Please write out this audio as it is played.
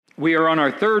We are on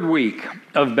our third week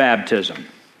of baptism.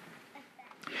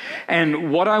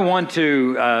 And what I want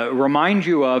to remind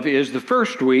you of is the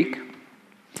first week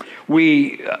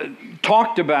we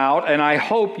talked about, and I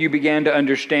hope you began to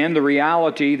understand the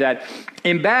reality that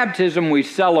in baptism we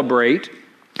celebrate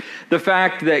the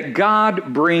fact that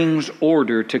God brings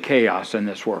order to chaos in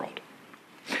this world.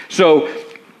 So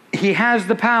He has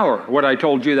the power, what I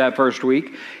told you that first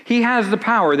week. He has the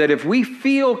power that if we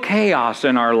feel chaos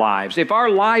in our lives, if our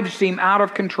lives seem out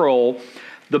of control,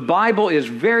 the Bible is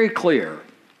very clear.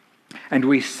 And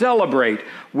we celebrate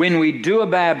when we do a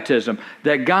baptism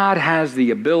that God has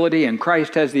the ability and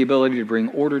Christ has the ability to bring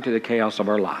order to the chaos of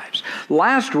our lives.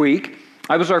 Last week,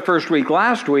 that was our first week.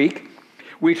 Last week,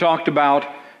 we talked about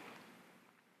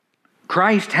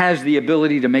Christ has the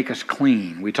ability to make us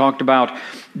clean. We talked about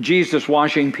Jesus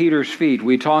washing Peter's feet.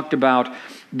 We talked about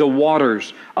the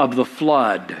waters of the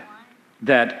flood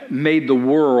that made the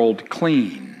world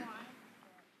clean.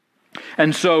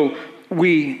 And so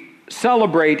we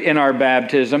celebrate in our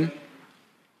baptism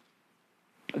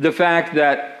the fact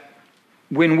that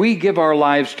when we give our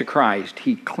lives to Christ,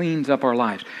 He cleans up our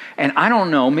lives. And I don't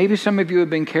know, maybe some of you have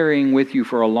been carrying with you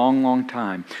for a long, long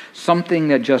time something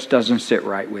that just doesn't sit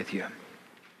right with you.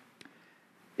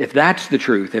 If that's the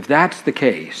truth, if that's the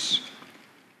case,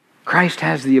 Christ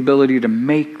has the ability to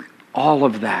make all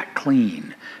of that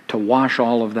clean, to wash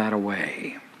all of that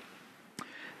away.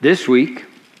 This week,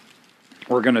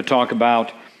 we're going to talk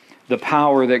about the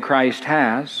power that Christ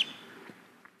has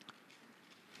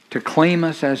to claim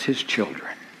us as His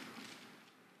children.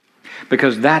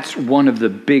 Because that's one of the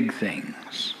big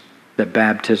things that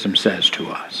baptism says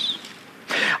to us.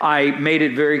 I made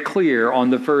it very clear on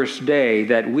the first day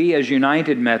that we as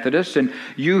United Methodists, and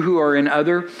you who are in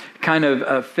other kind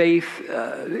of faith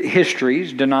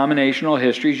histories, denominational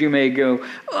histories, you may go,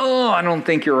 oh, I don't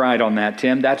think you're right on that,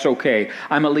 Tim. That's okay.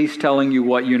 I'm at least telling you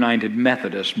what United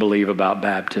Methodists believe about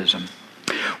baptism.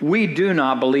 We do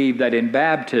not believe that in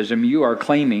baptism you are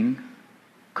claiming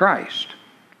Christ.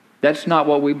 That's not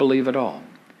what we believe at all.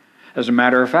 As a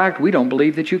matter of fact, we don't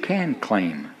believe that you can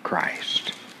claim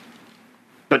Christ.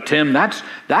 But Tim, that's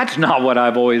not what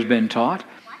I've always been taught.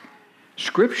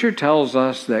 Scripture tells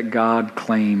us that God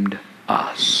claimed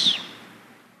us.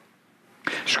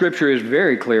 Scripture is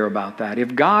very clear about that.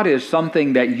 If God is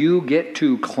something that you get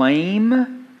to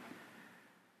claim,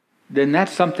 then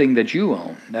that's something that you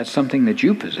own. That's something that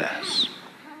you possess.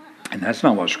 And that's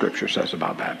not what Scripture says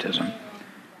about baptism.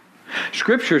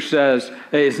 Scripture says,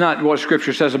 it's not what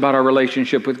Scripture says about our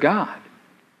relationship with God.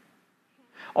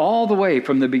 All the way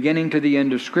from the beginning to the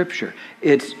end of Scripture,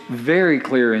 it's very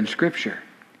clear in Scripture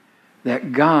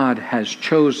that God has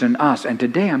chosen us. And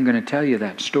today I'm going to tell you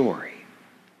that story.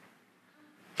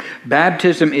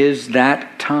 Baptism is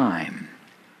that time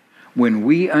when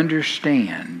we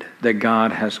understand that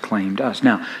God has claimed us.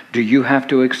 Now, do you have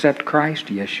to accept Christ?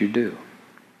 Yes, you do.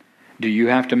 Do you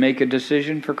have to make a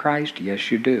decision for Christ? Yes,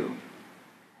 you do.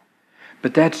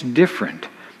 But that's different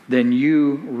than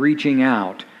you reaching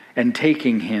out and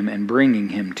taking Him and bringing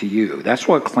Him to you. That's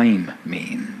what claim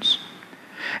means.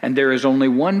 And there is only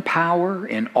one power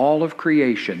in all of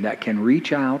creation that can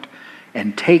reach out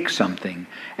and take something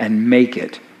and make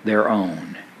it their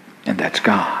own. And that's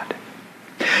God.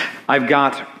 I've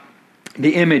got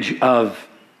the image of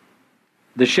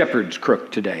the shepherd's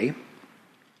crook today.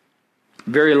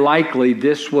 Very likely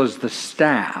this was the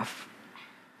staff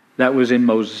that was in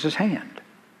Moses' hand.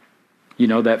 You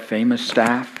know that famous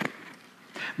staff?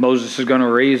 Moses is going to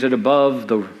raise it above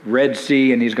the Red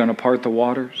Sea and he's going to part the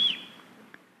waters.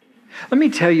 Let me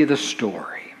tell you the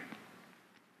story.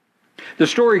 The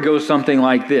story goes something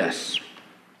like this.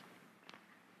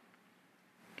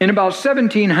 In about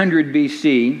 1700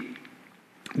 BC,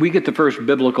 we get the first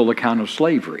biblical account of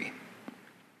slavery.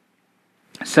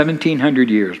 1700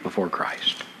 years before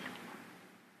Christ.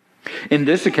 In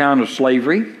this account of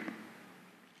slavery,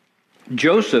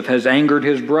 Joseph has angered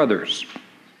his brothers.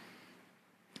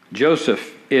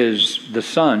 Joseph is the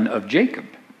son of Jacob.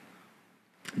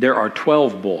 There are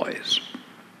 12 boys.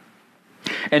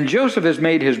 And Joseph has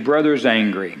made his brothers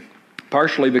angry,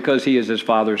 partially because he is his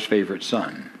father's favorite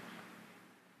son.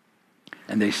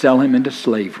 And they sell him into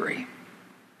slavery.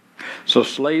 So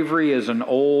slavery is an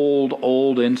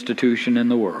old institution in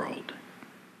the world.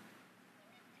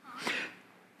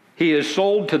 He is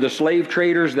sold to the slave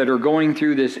traders that are going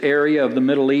through this area of the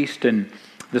Middle East, and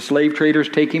the slave traders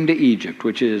take him to Egypt,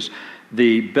 which is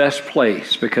the best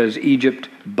place because Egypt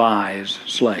buys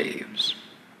slaves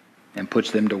and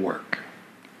puts them to work.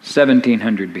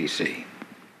 1700 BC.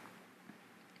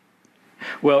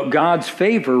 Well, God's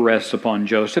favor rests upon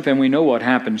Joseph, and we know what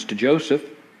happens to Joseph.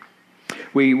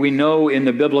 We know in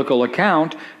the biblical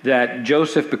account that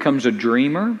Joseph becomes a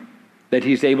dreamer, that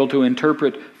he's able to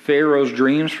interpret Pharaoh's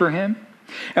dreams for him.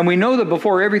 And we know that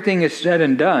before everything is said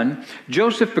and done,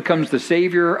 Joseph becomes the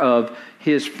savior of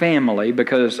his family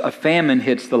because a famine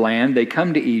hits the land. They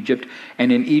come to Egypt,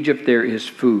 and in Egypt there is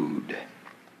food.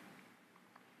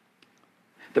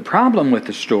 The problem with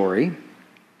the story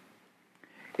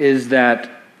is that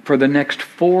for the next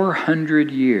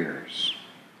 400 years,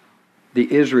 the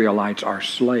Israelites are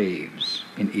slaves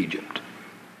in Egypt.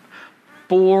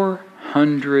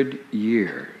 400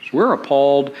 years. We're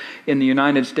appalled in the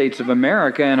United States of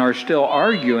America and are still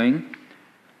arguing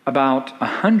about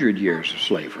 100 years of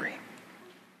slavery.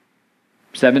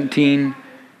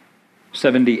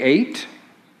 1778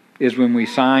 is when we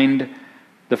signed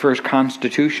the first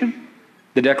Constitution.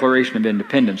 The Declaration of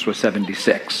Independence was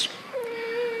 76.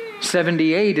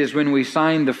 78 is when we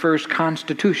signed the first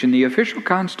Constitution, the official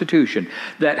Constitution,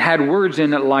 that had words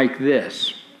in it like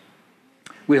this: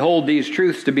 we hold these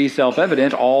truths to be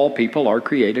self-evident, all people are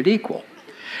created equal.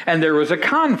 And there was a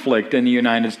conflict in the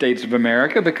United States of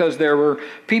America because there were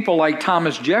people like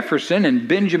Thomas Jefferson and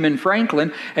Benjamin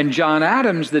Franklin and John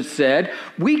Adams that said,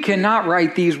 we cannot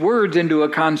write these words into a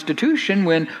constitution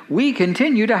when we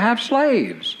continue to have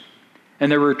slaves.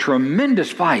 And there were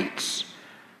tremendous fights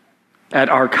at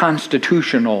our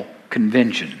constitutional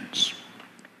conventions.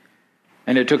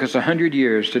 And it took us 100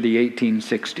 years to the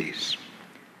 1860s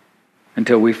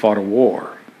until we fought a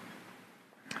war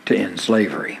to end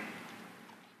slavery.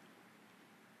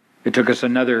 It took us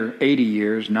another 80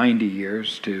 years, 90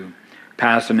 years to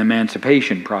pass an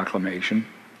Emancipation Proclamation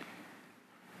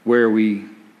where we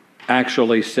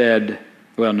actually said,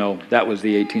 well, no, that was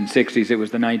the 1860s. It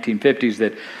was the 1950s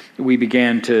that we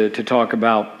began to talk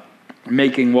about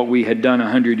making what we had done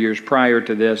 100 years prior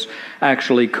to this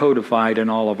actually codified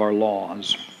in all of our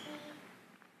laws.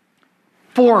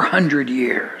 400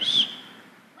 years.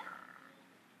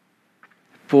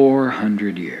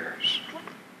 400 years.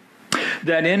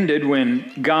 That ended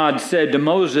when God said to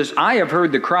Moses, I have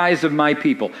heard the cries of my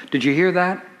people. Did you hear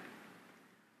that?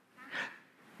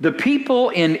 The people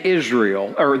in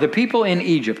Israel, or the people in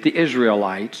Egypt, the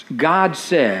Israelites, God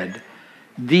said,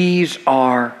 these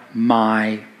are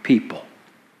my people.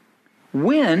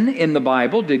 When in the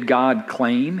Bible did God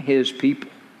claim his people?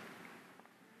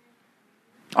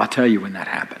 I'll tell you when that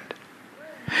happened.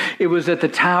 It was at the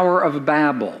Tower of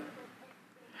Babel.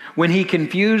 When he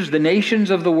confused the nations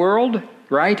of the world,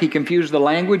 right? He confused the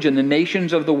language and the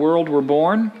nations of the world were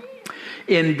born.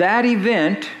 In that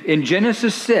event, in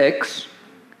Genesis 6,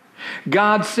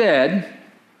 God said,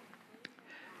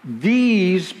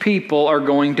 these people are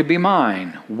going to be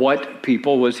mine. What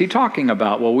people was he talking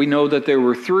about? Well, we know that there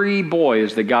were 3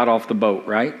 boys that got off the boat,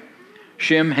 right?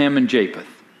 Shem, Ham, and Japheth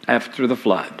after the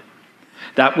flood.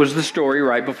 That was the story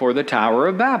right before the Tower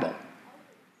of Babel.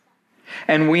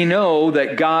 And we know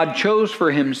that God chose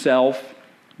for himself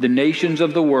the nations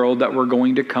of the world that were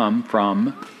going to come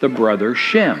from the brother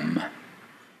Shem.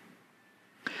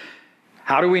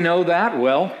 How do we know that?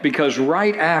 Well, because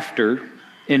right after,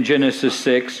 in Genesis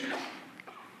 6,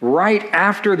 right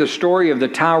after the story of the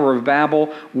Tower of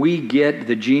Babel, we get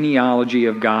the genealogy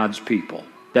of God's people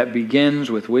that begins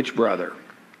with which brother?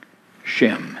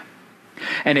 Shem.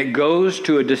 And it goes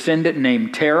to a descendant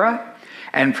named Terah.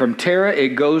 And from Terah,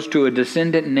 it goes to a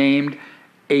descendant named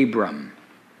Abraham.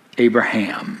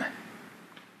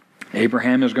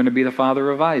 Abraham is going to be the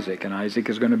father of Isaac, and Isaac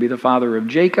is going to be the father of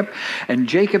Jacob, and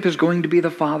Jacob is going to be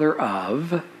the father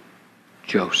of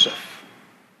Joseph,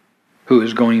 who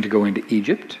is going to go into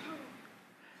Egypt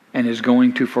and is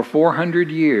going to, for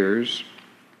 400 years,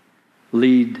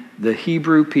 lead the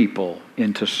Hebrew people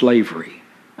into slavery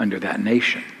under that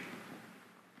nation.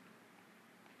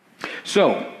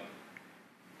 So,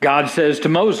 God says to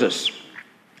Moses,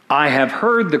 I have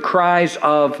heard the cries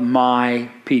of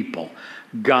my people.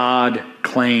 God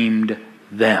claimed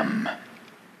them.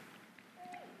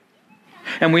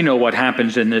 And we know what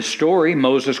happens in this story.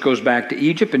 Moses goes back to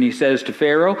Egypt and he says to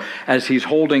Pharaoh, as he's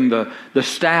holding the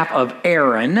staff of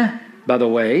Aaron, by the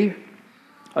way,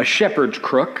 a shepherd's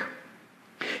crook,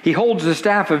 he holds the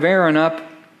staff of Aaron up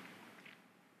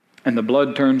and the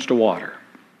blood turns to water.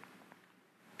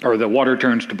 Or the water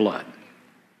turns to blood.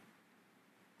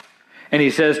 And he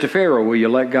says to Pharaoh, will you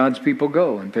let God's people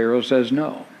go? And Pharaoh says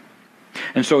no.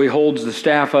 And so he holds the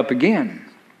staff up again.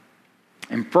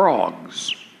 And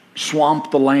frogs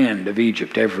swamp the land of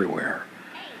Egypt everywhere.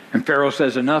 And Pharaoh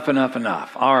says, enough, enough,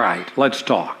 enough. All right, let's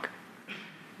talk.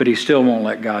 But he still won't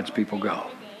let God's people go.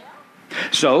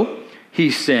 So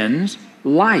he sends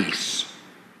lice.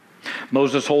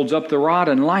 Moses holds up the rod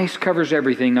and lice covers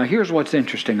everything. Now here's what's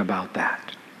interesting about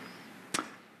that.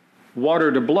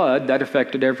 Water to blood, that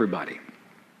affected everybody.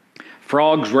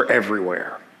 Frogs were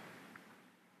everywhere.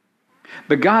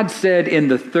 But God said in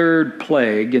the third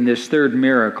plague, in this third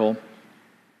miracle,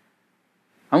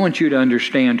 I want you to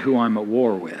understand who I'm at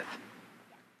war with.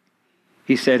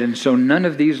 He said, and so none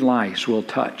of these lice will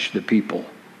touch the people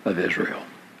of Israel.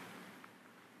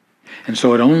 And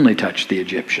so it only touched the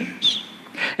Egyptians.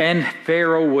 And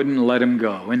Pharaoh wouldn't let him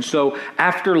go. And so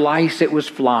after lice, it was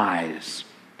flies.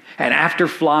 And after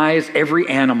flies, every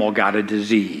animal got a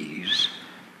disease.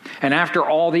 And after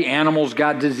all the animals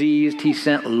got diseased, he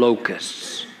sent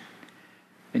locusts.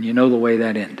 And you know the way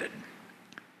that ended.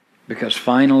 Because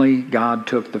finally, God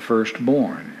took the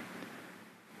firstborn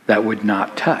that would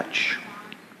not touch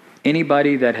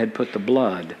anybody that had put the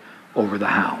blood over the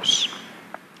house.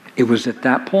 It was at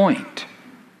that point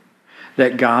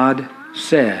that God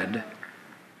said,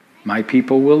 my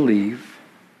people will leave.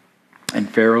 And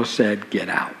Pharaoh said, get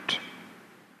out.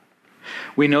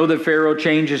 We know that Pharaoh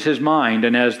changes his mind,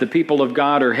 and as the people of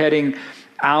God are heading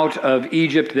out of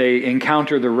Egypt, they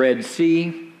encounter the Red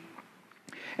Sea,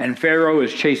 and Pharaoh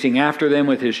is chasing after them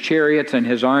with his chariots and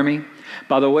his army.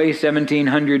 By the way,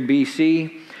 1700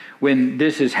 BC, when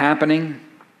this is happening,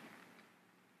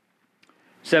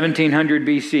 1700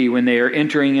 BC, when they are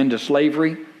entering into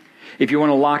slavery, if you want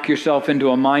to lock yourself into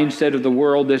a mindset of the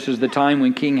world, this is the time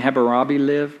when King Hammurabi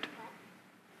lived.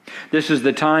 This is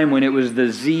the time when it was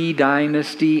the Z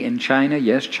dynasty in China.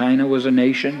 Yes, China was a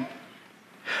nation.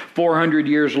 400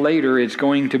 years later, it's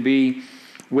going to be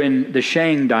when the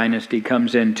Shang dynasty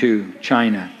comes into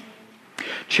China.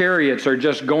 Chariots are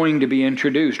just going to be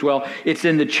introduced. Well, it's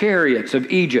in the chariots of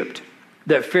Egypt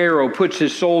that Pharaoh puts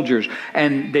his soldiers,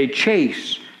 and they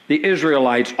chase the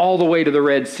Israelites all the way to the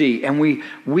Red Sea. And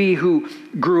we who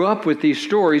grew up with these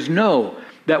stories know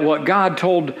that what God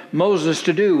told Moses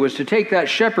to do was to take that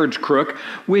shepherd's crook,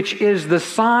 which is the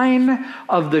sign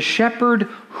of the shepherd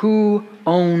who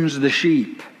owns the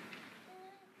sheep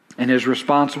and is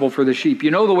responsible for the sheep.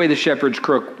 You know the way the shepherd's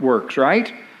crook works,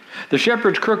 right? The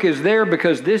shepherd's crook is there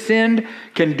because this end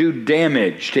can do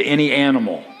damage to any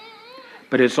animal.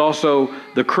 But it's also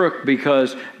the crook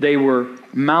because they were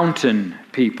mountain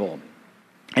people.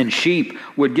 And sheep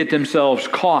would get themselves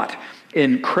caught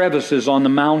in crevices on the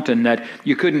mountain that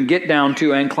you couldn't get down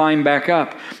to and climb back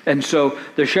up. And so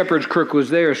the shepherd's crook was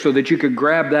there so that you could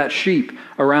grab that sheep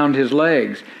around his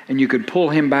legs and you could pull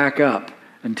him back up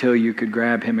until you could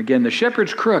grab him again. The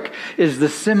shepherd's crook is the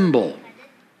symbol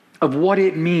of what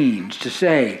it means to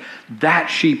say, that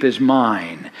sheep is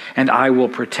mine and I will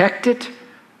protect it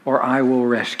or I will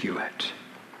rescue it.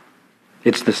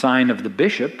 It's the sign of the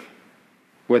bishop,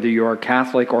 whether you are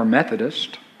Catholic or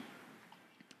Methodist.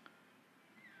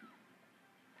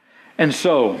 And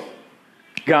so,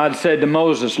 God said to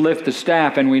Moses, lift the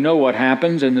staff, and we know what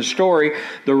happens in the story.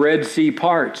 The Red Sea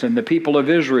parts, and the people of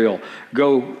Israel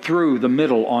go through the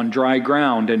middle on dry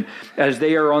ground. And as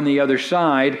they are on the other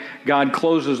side, God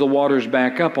closes the waters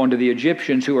back up onto the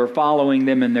Egyptians who are following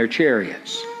them in their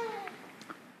chariots.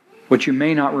 What you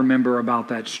may not remember about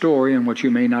that story, and what you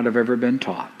may not have ever been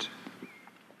taught,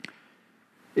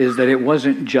 is that it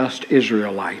wasn't just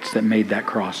Israelites that made that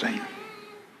crossing.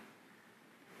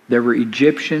 There were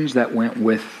Egyptians that went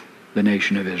with the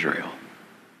nation of Israel.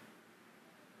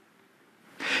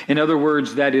 In other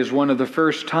words, that is one of the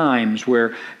first times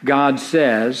where God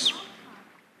says,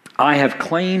 I have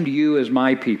claimed you as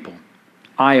my people.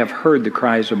 I have heard the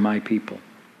cries of my people.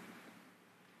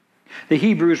 The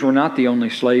Hebrews were not the only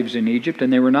slaves in Egypt,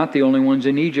 and they were not the only ones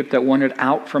in Egypt that wanted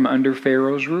out from under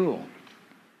Pharaoh's rule.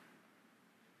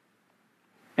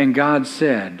 And God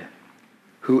said,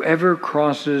 whoever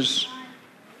crosses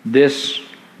this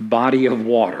body of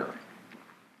water,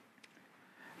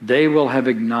 they will have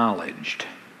acknowledged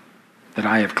that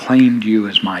I have claimed you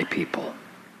as my people.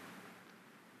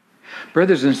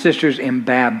 Brothers and sisters, in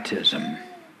baptism,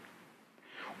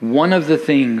 one of the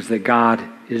things that God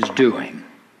is doing,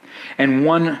 and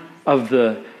one of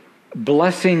the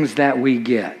blessings that we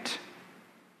get,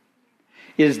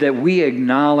 is that we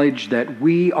acknowledge that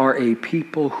we are a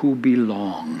people who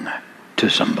belong to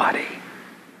somebody.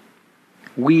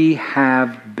 We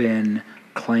have been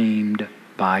claimed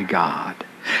by God.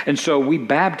 And so we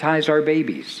baptize our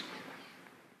babies.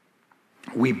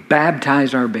 We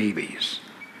baptize our babies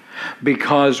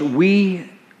because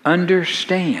we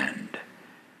understand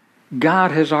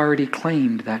God has already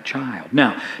claimed that child.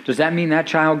 Now, does that mean that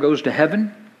child goes to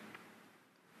heaven?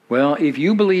 Well, if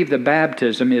you believe that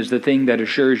baptism is the thing that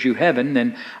assures you heaven,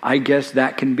 then I guess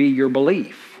that can be your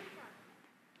belief.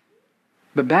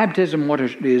 But baptism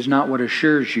is not what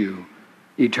assures you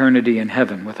eternity in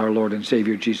heaven with our Lord and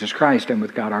Savior Jesus Christ and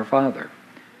with God our Father.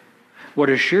 what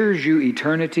assures you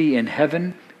eternity in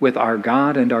heaven with our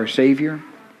God and our Savior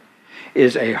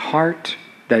is a heart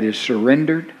that is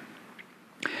surrendered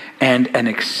and an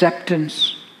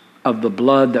acceptance of the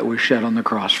blood that was shed on the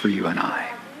cross for you and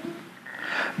I.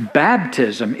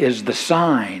 Baptism is the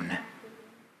sign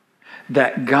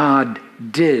that God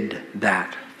did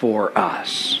that for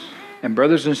us. And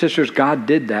brothers and sisters, God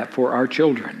did that for our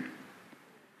children.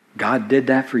 God did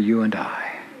that for you and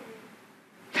I.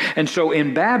 And so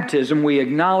in baptism, we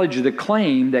acknowledge the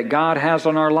claim that God has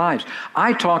on our lives.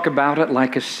 I talk about it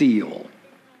like a seal.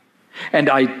 And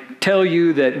I tell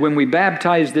you that when we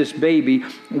baptize this baby,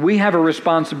 we have a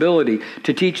responsibility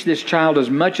to teach this child as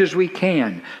much as we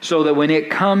can so that when it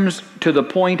comes to the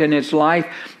point in its life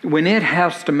when it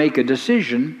has to make a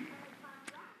decision,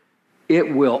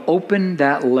 it will open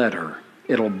that letter.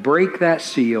 It'll break that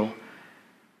seal,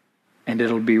 and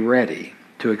it'll be ready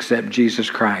to accept Jesus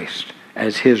Christ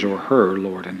as his or her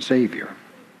Lord and Savior.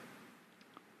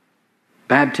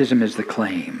 Baptism is the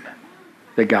claim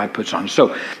that God puts on.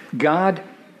 So God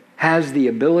has the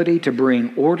ability to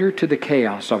bring order to the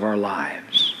chaos of our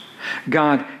lives.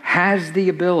 God has the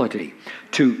ability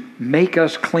to make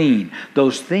us clean.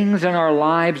 Those things in our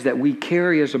lives that we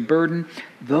carry as a burden,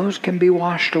 those can be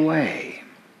washed away.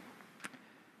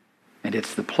 And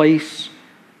it's the place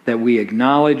that we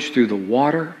acknowledge through the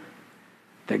water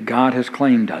that God has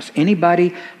claimed us.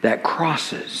 Anybody that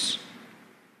crosses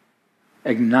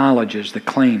acknowledges the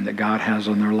claim that God has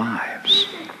on their lives.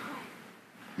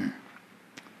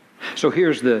 So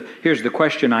here's the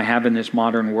question I have in this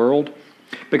modern world,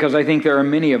 because I think there are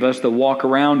many of us that walk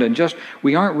around and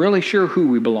we aren't really sure who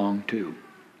we belong to.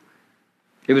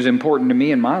 It was important to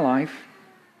me in my life.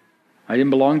 I didn't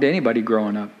belong to anybody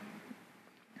growing up.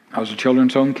 I was a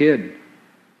children's home kid.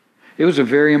 It was a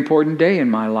very important day in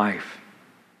my life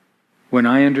when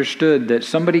I understood that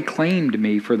somebody claimed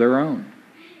me for their own.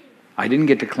 I didn't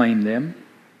get to claim them.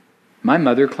 My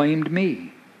mother claimed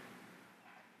me.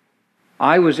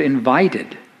 I was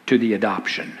invited to the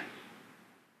adoption.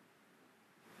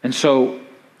 And so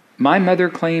my mother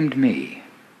claimed me.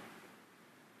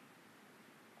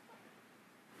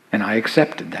 And I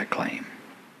accepted that claim.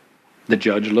 The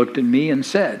judge looked at me and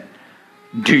said,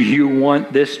 "Do you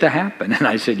want this to happen?" And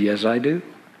I said, "Yes, I do."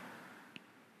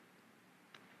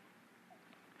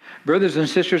 Brothers and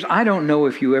sisters, I don't know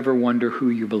if you ever wonder who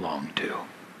you belong to.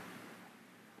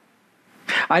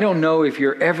 I don't know if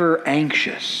you're ever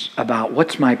anxious about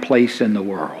what's my place in the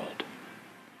world.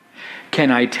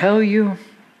 Can I tell you,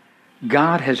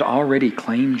 God has already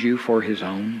claimed you for his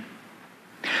own?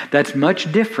 That's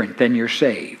much different than you're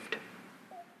saved.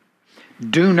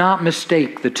 Do not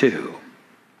mistake the two.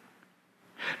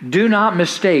 Do not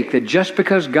mistake that just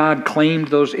because God claimed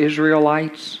those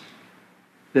Israelites,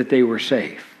 that they were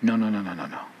safe. No.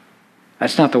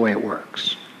 That's not the way it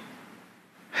works.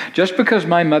 Just because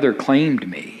my mother claimed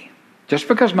me, just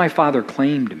because my father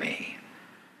claimed me,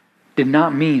 did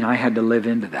not mean I had to live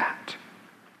into that.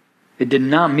 It did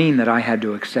not mean that I had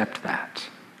to accept that.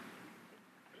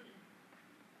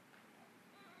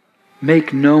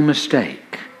 Make no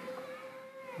mistake,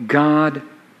 God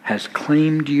has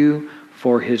claimed you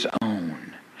for his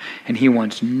own, and he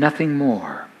wants nothing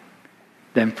more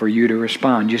than for you to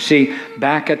respond. You see,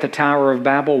 back at the Tower of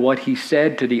Babel, what he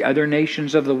said to the other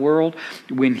nations of the world,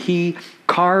 when he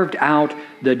carved out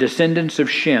the descendants of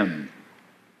Shem,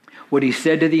 what he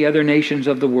said to the other nations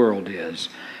of the world is,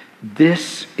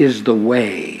 "This is the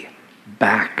way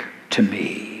back to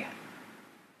me.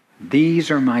 These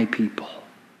are my people.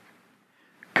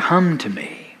 Come to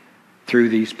me through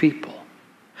these people."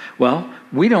 Well,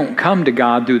 we don't come to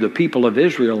God through the people of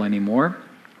Israel anymore.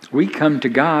 We come to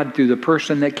God through the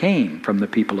person that came from the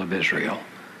people of Israel.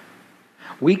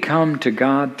 We come to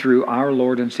God through our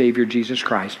Lord and Savior Jesus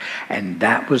Christ. And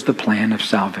that was the plan of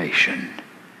salvation.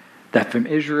 That from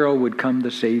Israel would come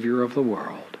the Savior of the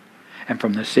world. And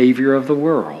from the Savior of the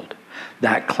world,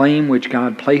 that claim which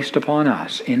God placed upon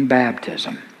us in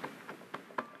baptism,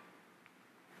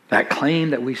 that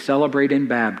claim that we celebrate in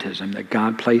baptism that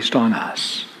God placed on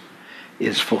us,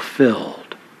 is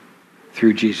fulfilled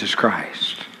through Jesus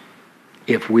Christ,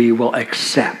 if we will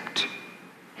accept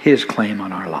his claim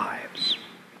on our lives.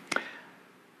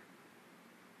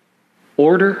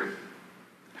 Order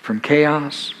from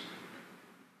chaos,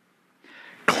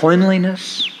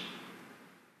 cleanliness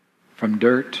from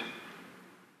dirt,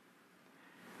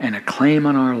 and a claim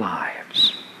on our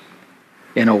lives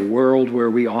in a world where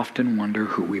we often wonder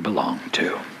who we belong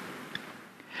to.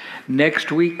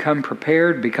 Next week, come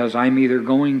prepared, because I'm either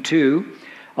going to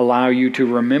allow you to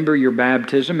remember your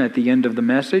baptism at the end of the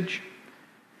message,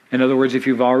 In other words, if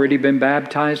you've already been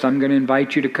baptized, I'm going to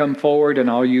invite you to come forward, and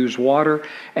I'll use water,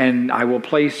 and I will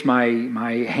place my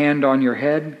hand on your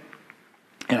head,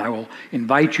 and I will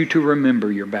invite you to remember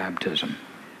your baptism.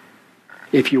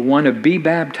 If you want to be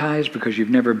baptized because you've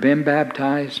never been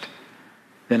baptized,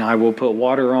 then I will put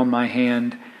water on my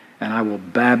hand, and I will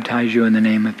baptize you in the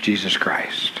name of Jesus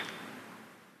Christ.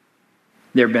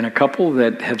 There have been a couple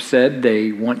that have said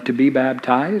they want to be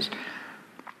baptized.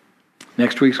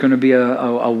 Next week's going to be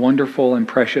a wonderful and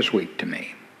precious week to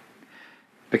me,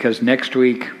 because next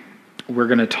week we're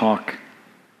going to talk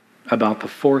about the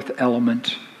fourth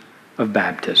element of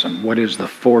baptism. What is the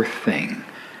fourth thing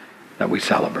that we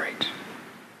celebrate?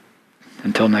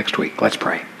 Until next week, let's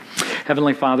pray.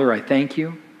 Heavenly Father, I thank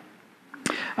you.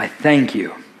 I thank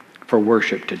you for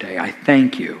worship today. I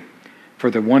thank you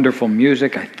for the wonderful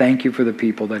music. I thank you for the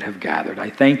people that have gathered. I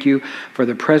thank you for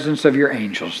the presence of your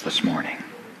angels this morning.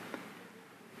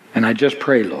 And I just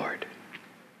pray, Lord,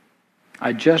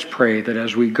 I just pray that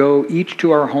as we go each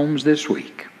to our homes this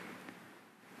week,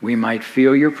 we might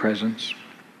feel your presence,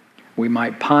 we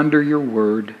might ponder your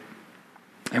word,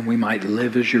 and we might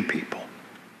live as your people.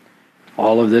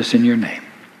 All of this in your name.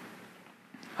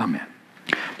 Amen.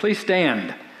 Please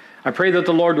stand. I pray that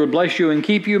the Lord would bless you and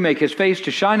keep you, make his face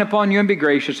to shine upon you and be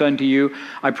gracious unto you.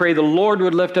 I pray the Lord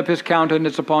would lift up his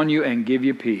countenance upon you and give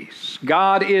you peace.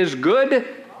 God is good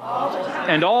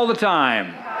and all the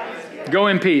time. Go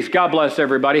in peace. God bless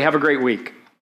everybody. Have a great week.